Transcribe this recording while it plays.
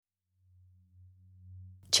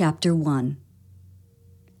Chapter 1.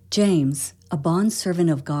 James, a bondservant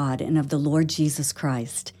of God and of the Lord Jesus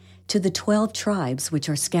Christ, to the 12 tribes which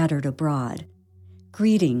are scattered abroad.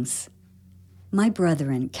 Greetings. My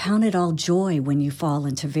brethren, count it all joy when you fall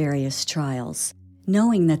into various trials,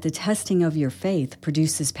 knowing that the testing of your faith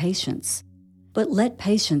produces patience. But let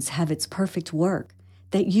patience have its perfect work,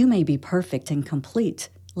 that you may be perfect and complete,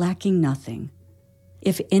 lacking nothing.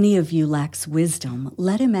 If any of you lacks wisdom,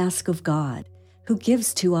 let him ask of God, who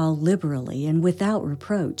gives to all liberally and without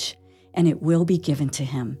reproach, and it will be given to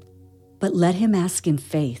him. But let him ask in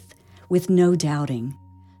faith, with no doubting.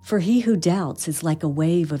 For he who doubts is like a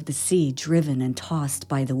wave of the sea driven and tossed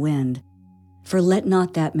by the wind. For let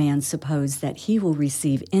not that man suppose that he will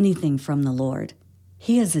receive anything from the Lord.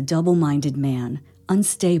 He is a double-minded man,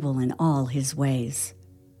 unstable in all his ways.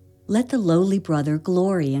 Let the lowly brother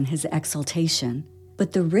glory in his exaltation,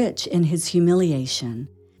 but the rich in his humiliation,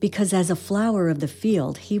 because as a flower of the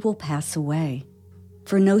field he will pass away.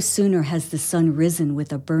 For no sooner has the sun risen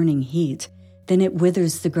with a burning heat than it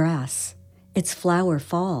withers the grass. Its flower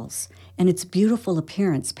falls, and its beautiful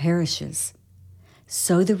appearance perishes.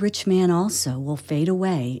 So the rich man also will fade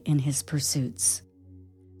away in his pursuits.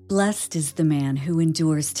 Blessed is the man who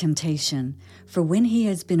endures temptation, for when he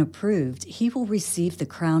has been approved, he will receive the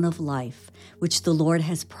crown of life, which the Lord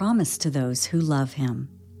has promised to those who love him.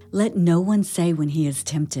 Let no one say when he is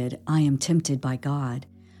tempted, I am tempted by God.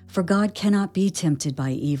 For God cannot be tempted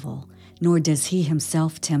by evil, nor does he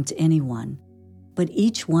himself tempt anyone. But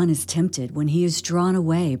each one is tempted when he is drawn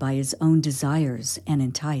away by his own desires and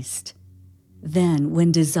enticed. Then,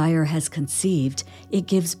 when desire has conceived, it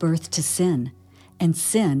gives birth to sin, and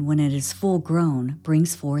sin, when it is full grown,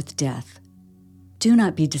 brings forth death. Do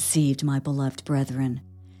not be deceived, my beloved brethren.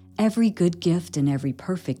 Every good gift and every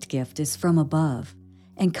perfect gift is from above,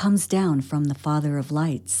 and comes down from the Father of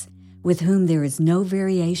lights, with whom there is no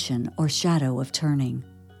variation or shadow of turning.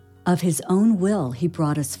 Of his own will he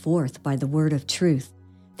brought us forth by the word of truth,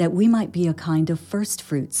 that we might be a kind of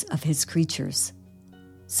firstfruits of his creatures.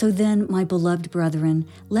 So then, my beloved brethren,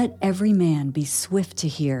 let every man be swift to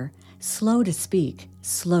hear, slow to speak,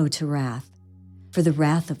 slow to wrath. For the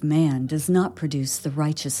wrath of man does not produce the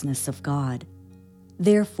righteousness of God.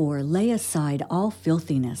 Therefore lay aside all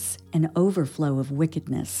filthiness and overflow of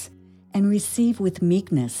wickedness, and receive with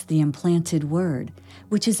meekness the implanted word,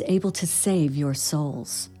 which is able to save your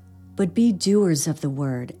souls. But be doers of the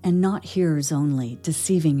word, and not hearers only,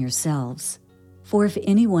 deceiving yourselves. For if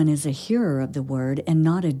anyone is a hearer of the word and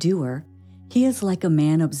not a doer, he is like a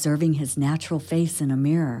man observing his natural face in a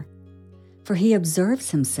mirror. For he observes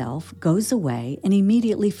himself, goes away, and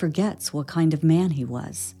immediately forgets what kind of man he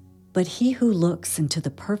was. But he who looks into the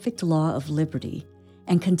perfect law of liberty,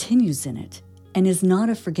 and continues in it, and is not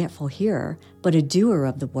a forgetful hearer, but a doer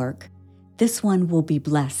of the work, this one will be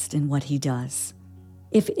blessed in what he does.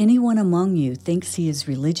 If anyone among you thinks he is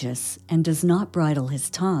religious, and does not bridle his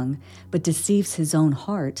tongue, but deceives his own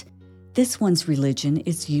heart, this one's religion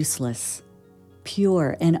is useless.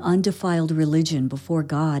 Pure and undefiled religion before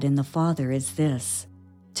God and the Father is this: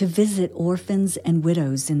 to visit orphans and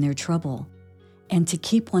widows in their trouble, and to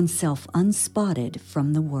keep oneself unspotted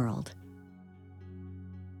from the world.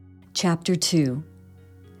 Chapter 2.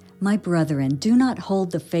 My brethren, do not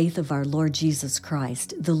hold the faith of our Lord Jesus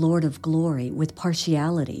Christ, the Lord of glory, with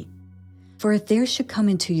partiality. For if there should come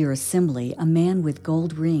into your assembly a man with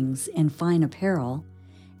gold rings and fine apparel,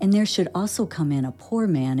 and there should also come in a poor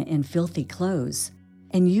man in filthy clothes,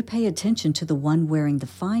 and you pay attention to the one wearing the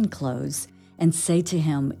fine clothes, and say to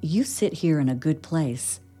him, you sit here in a good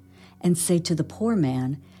place, and say to the poor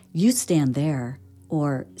man, you stand there,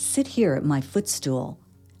 or sit here at my footstool,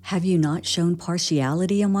 have you not shown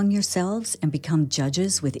partiality among yourselves and become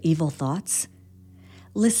judges with evil thoughts?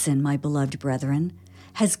 Listen, my beloved brethren,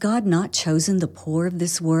 has God not chosen the poor of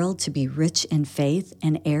this world to be rich in faith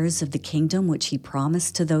and heirs of the kingdom which he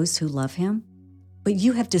promised to those who love him? But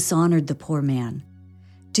you have dishonored the poor man.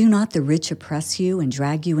 Do not the rich oppress you and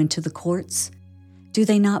drag you into the courts? Do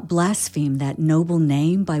they not blaspheme that noble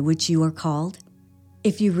name by which you are called?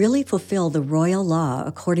 If you really fulfill the royal law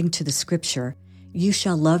according to the Scripture, you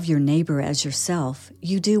shall love your neighbor as yourself,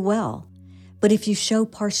 you do well. But if you show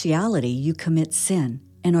partiality, you commit sin,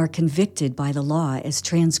 and are convicted by the law as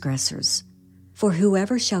transgressors. For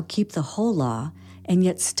whoever shall keep the whole law, and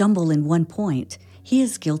yet stumble in one point, he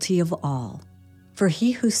is guilty of all. For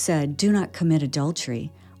he who said, do not commit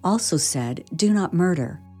adultery, also said, do not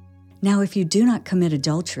murder. Now if you do not commit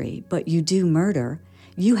adultery, but you do murder,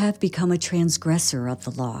 you have become a transgressor of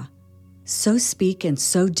the law. So speak and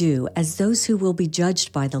so do as those who will be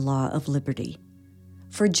judged by the law of liberty.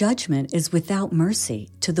 For judgment is without mercy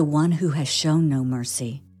to the one who has shown no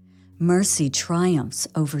mercy. Mercy triumphs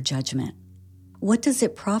over judgment. What does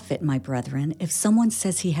it profit, my brethren, if someone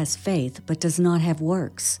says he has faith but does not have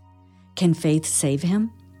works? Can faith save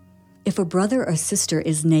him? If a brother or sister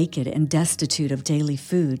is naked and destitute of daily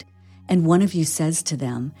food, and one of you says to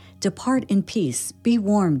them, "Depart in peace, be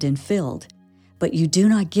warmed and filled," but you do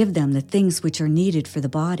not give them the things which are needed for the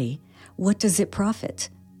body, what does it profit?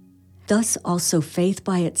 Thus also faith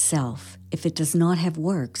by itself, if it does not have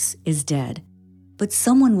works, is dead. But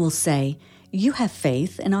someone will say, "You have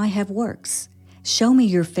faith and I have works. Show me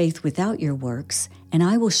your faith without your works, and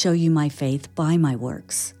I will show you my faith by my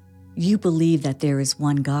works." You believe that there is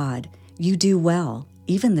one God. You do well.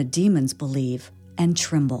 Even the demons believe and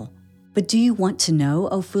tremble. But do you want to know,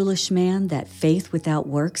 O foolish man, that faith without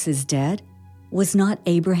works is dead? Was not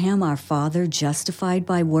Abraham our father justified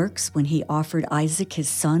by works when he offered Isaac his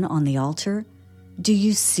son on the altar? Do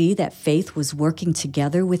you see that faith was working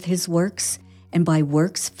together with his works, and by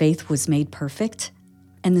works faith was made perfect?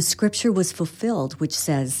 And the scripture was fulfilled, which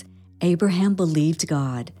says, "Abraham believed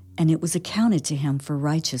God, and it was accounted to him for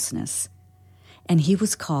righteousness." And he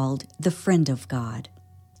was called the friend of God.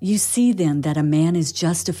 You see then that a man is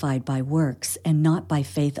justified by works and not by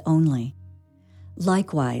faith only.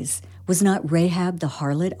 Likewise, was not Rahab the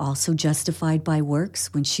harlot also justified by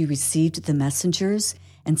works when she received the messengers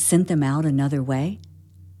and sent them out another way?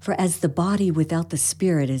 For as the body without the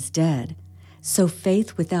spirit is dead, so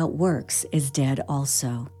faith without works is dead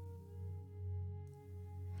also.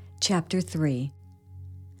 Chapter 3.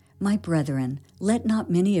 My brethren, let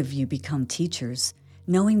not many of you become teachers,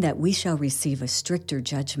 knowing that we shall receive a stricter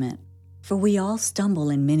judgment. For we all stumble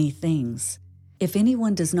in many things. If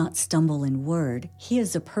anyone does not stumble in word, he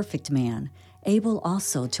is a perfect man, able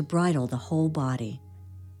also to bridle the whole body.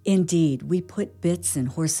 Indeed, we put bits in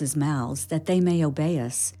horses' mouths that they may obey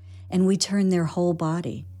us, and we turn their whole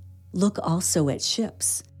body. Look also at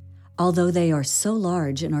ships. Although they are so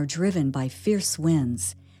large and are driven by fierce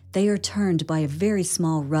winds, they are turned by a very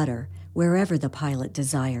small rudder wherever the pilot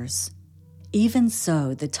desires. Even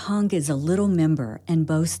so, the tongue is a little member and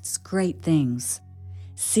boasts great things.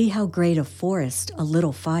 See how great a forest a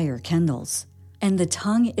little fire kindles. And the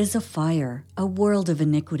tongue is a fire, a world of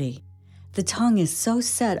iniquity. The tongue is so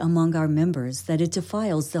set among our members that it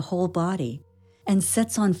defiles the whole body, and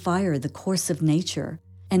sets on fire the course of nature,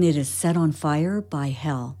 and it is set on fire by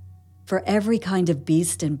hell. For every kind of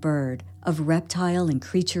beast and bird, of reptile and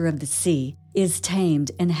creature of the sea, is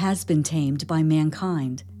tamed and has been tamed by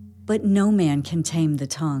mankind. But no man can tame the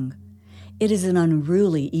tongue. It is an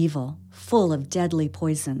unruly evil, full of deadly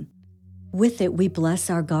poison. With it we bless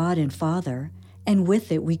our God and Father, and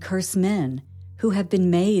with it we curse men, who have been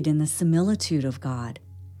made in the similitude of God.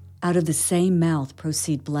 Out of the same mouth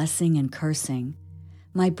proceed blessing and cursing.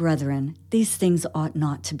 My brethren, these things ought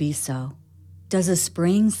not to be so. Does a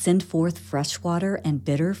spring send forth fresh water and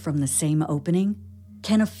bitter from the same opening?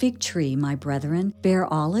 Can a fig tree, my brethren, bear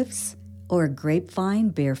olives, or a grapevine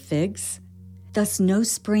bear figs? Thus no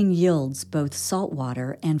spring yields both salt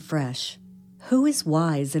water and fresh. Who is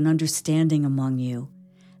wise and understanding among you?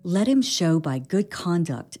 Let him show by good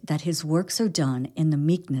conduct that his works are done in the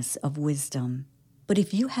meekness of wisdom. But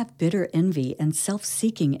if you have bitter envy and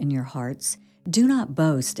self-seeking in your hearts, do not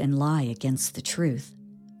boast and lie against the truth.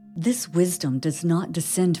 This wisdom does not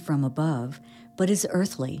descend from above, but is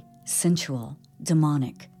earthly, sensual,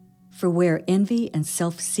 demonic. For where envy and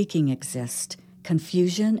self-seeking exist,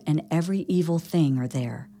 confusion and every evil thing are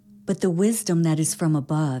there. But the wisdom that is from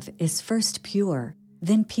above is first pure,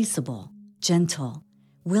 then peaceable, gentle,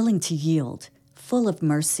 willing to yield, full of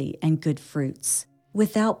mercy and good fruits,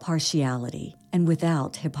 without partiality and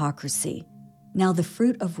without hypocrisy. Now the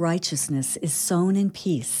fruit of righteousness is sown in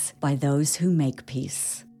peace by those who make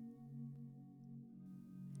peace.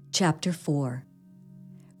 Chapter 4.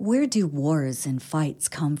 Where do wars and fights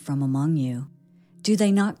come from among you? Do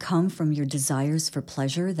they not come from your desires for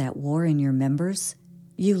pleasure that war in your members?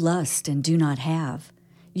 You lust and do not have.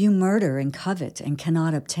 You murder and covet and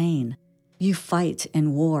cannot obtain. You fight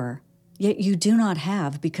and war, yet you do not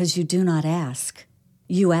have because you do not ask.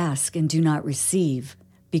 You ask and do not receive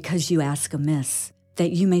because you ask amiss,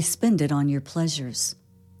 that you may spend it on your pleasures.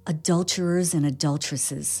 Adulterers and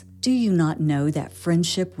adulteresses, do you not know that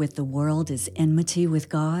friendship with the world is enmity with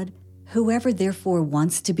God? Whoever therefore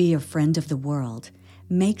wants to be a friend of the world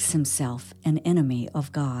makes himself an enemy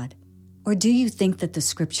of God. Or do you think that the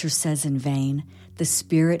scripture says in vain, the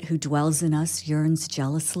Spirit who dwells in us yearns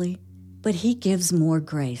jealously? But he gives more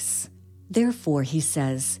grace. Therefore, he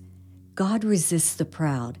says, God resists the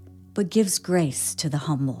proud, but gives grace to the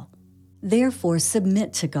humble. Therefore,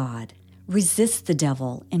 submit to God. Resist the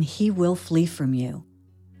devil, and he will flee from you.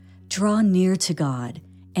 Draw near to God,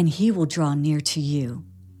 and he will draw near to you.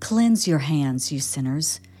 Cleanse your hands, you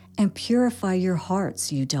sinners, and purify your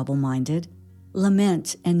hearts, you double-minded.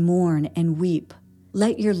 Lament and mourn and weep.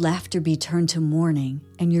 Let your laughter be turned to mourning,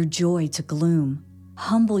 and your joy to gloom.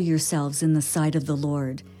 Humble yourselves in the sight of the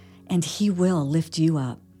Lord, and he will lift you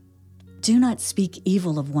up. Do not speak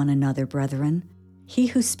evil of one another, brethren. He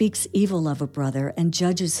who speaks evil of a brother and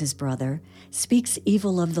judges his brother speaks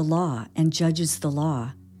evil of the law and judges the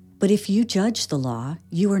law. But if you judge the law,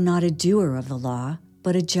 you are not a doer of the law,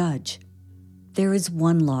 but a judge. There is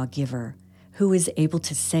one lawgiver who is able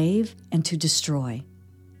to save and to destroy.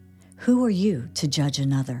 Who are you to judge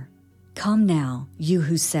another? Come now, you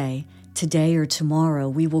who say, today or tomorrow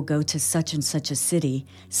we will go to such and such a city,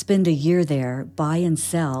 spend a year there, buy and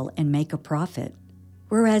sell, and make a profit.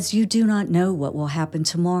 Whereas you do not know what will happen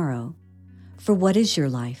tomorrow. For what is your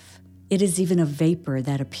life? It is even a vapor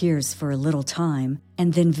that appears for a little time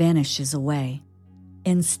and then vanishes away.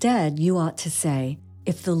 Instead, you ought to say,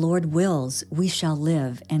 if the Lord wills, we shall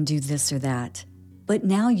live and do this or that. But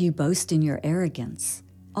now you boast in your arrogance.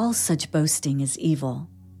 All such boasting is evil.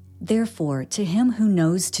 Therefore, to him who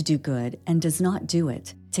knows to do good and does not do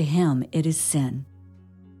it, to him it is sin.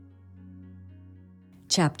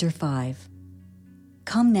 Chapter 5.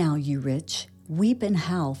 Come now, you rich, weep and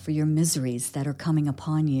howl for your miseries that are coming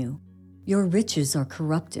upon you. Your riches are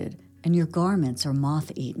corrupted, and your garments are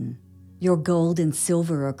moth-eaten. Your gold and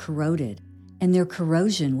silver are corroded, and their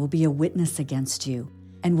corrosion will be a witness against you,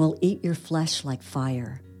 and will eat your flesh like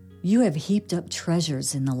fire. You have heaped up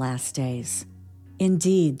treasures in the last days.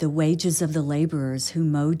 Indeed, the wages of the laborers who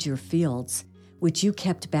mowed your fields, which you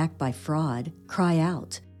kept back by fraud, cry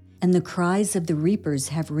out, and the cries of the reapers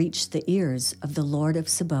have reached the ears of the Lord of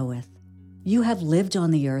Sabaoth. You have lived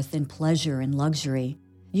on the earth in pleasure and luxury.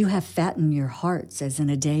 You have fattened your hearts as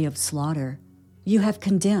in a day of slaughter. You have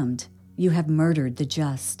condemned, you have murdered the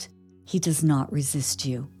just. He does not resist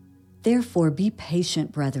you. Therefore be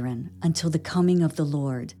patient, brethren, until the coming of the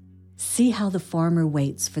Lord. See how the farmer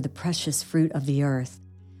waits for the precious fruit of the earth,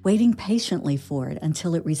 waiting patiently for it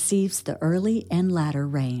until it receives the early and latter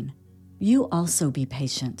rain. You also be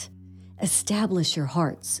patient. Establish your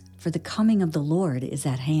hearts, for the coming of the Lord is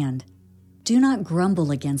at hand. Do not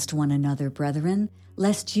grumble against one another, brethren,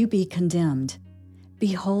 lest you be condemned.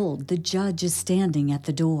 Behold, the judge is standing at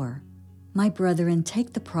the door. My brethren,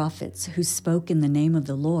 take the prophets who spoke in the name of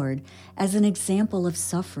the Lord as an example of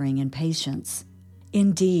suffering and patience.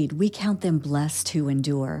 Indeed, we count them blessed who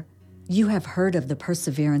endure. You have heard of the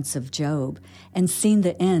perseverance of Job and seen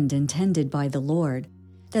the end intended by the Lord,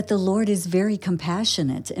 that the Lord is very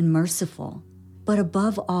compassionate and merciful. But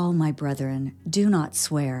above all, my brethren, do not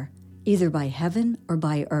swear, either by heaven or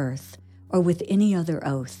by earth, or with any other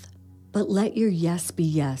oath. But let your yes be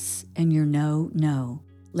yes, and your no, no,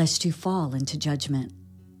 lest you fall into judgment.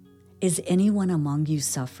 Is anyone among you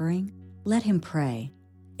suffering? Let him pray.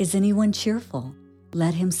 Is anyone cheerful?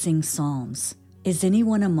 Let him sing psalms. Is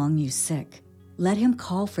anyone among you sick? Let him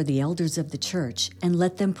call for the elders of the church and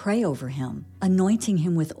let them pray over him, anointing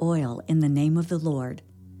him with oil in the name of the Lord.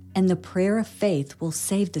 And the prayer of faith will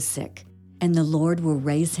save the sick, and the Lord will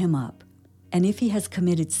raise him up. And if he has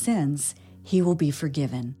committed sins, he will be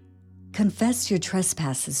forgiven. Confess your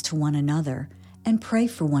trespasses to one another and pray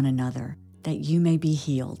for one another, that you may be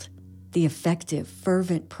healed. The effective,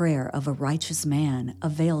 fervent prayer of a righteous man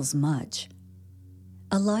avails much.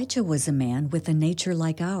 Elijah was a man with a nature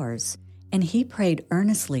like ours, and he prayed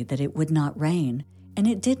earnestly that it would not rain, and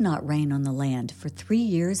it did not rain on the land for 3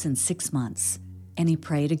 years and 6 months. And he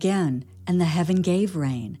prayed again, and the heaven gave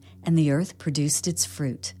rain, and the earth produced its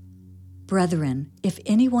fruit. Brethren, if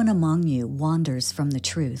anyone among you wanders from the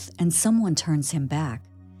truth, and someone turns him back,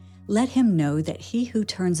 let him know that he who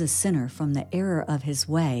turns a sinner from the error of his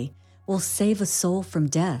way will save a soul from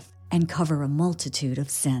death and cover a multitude of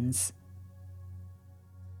sins.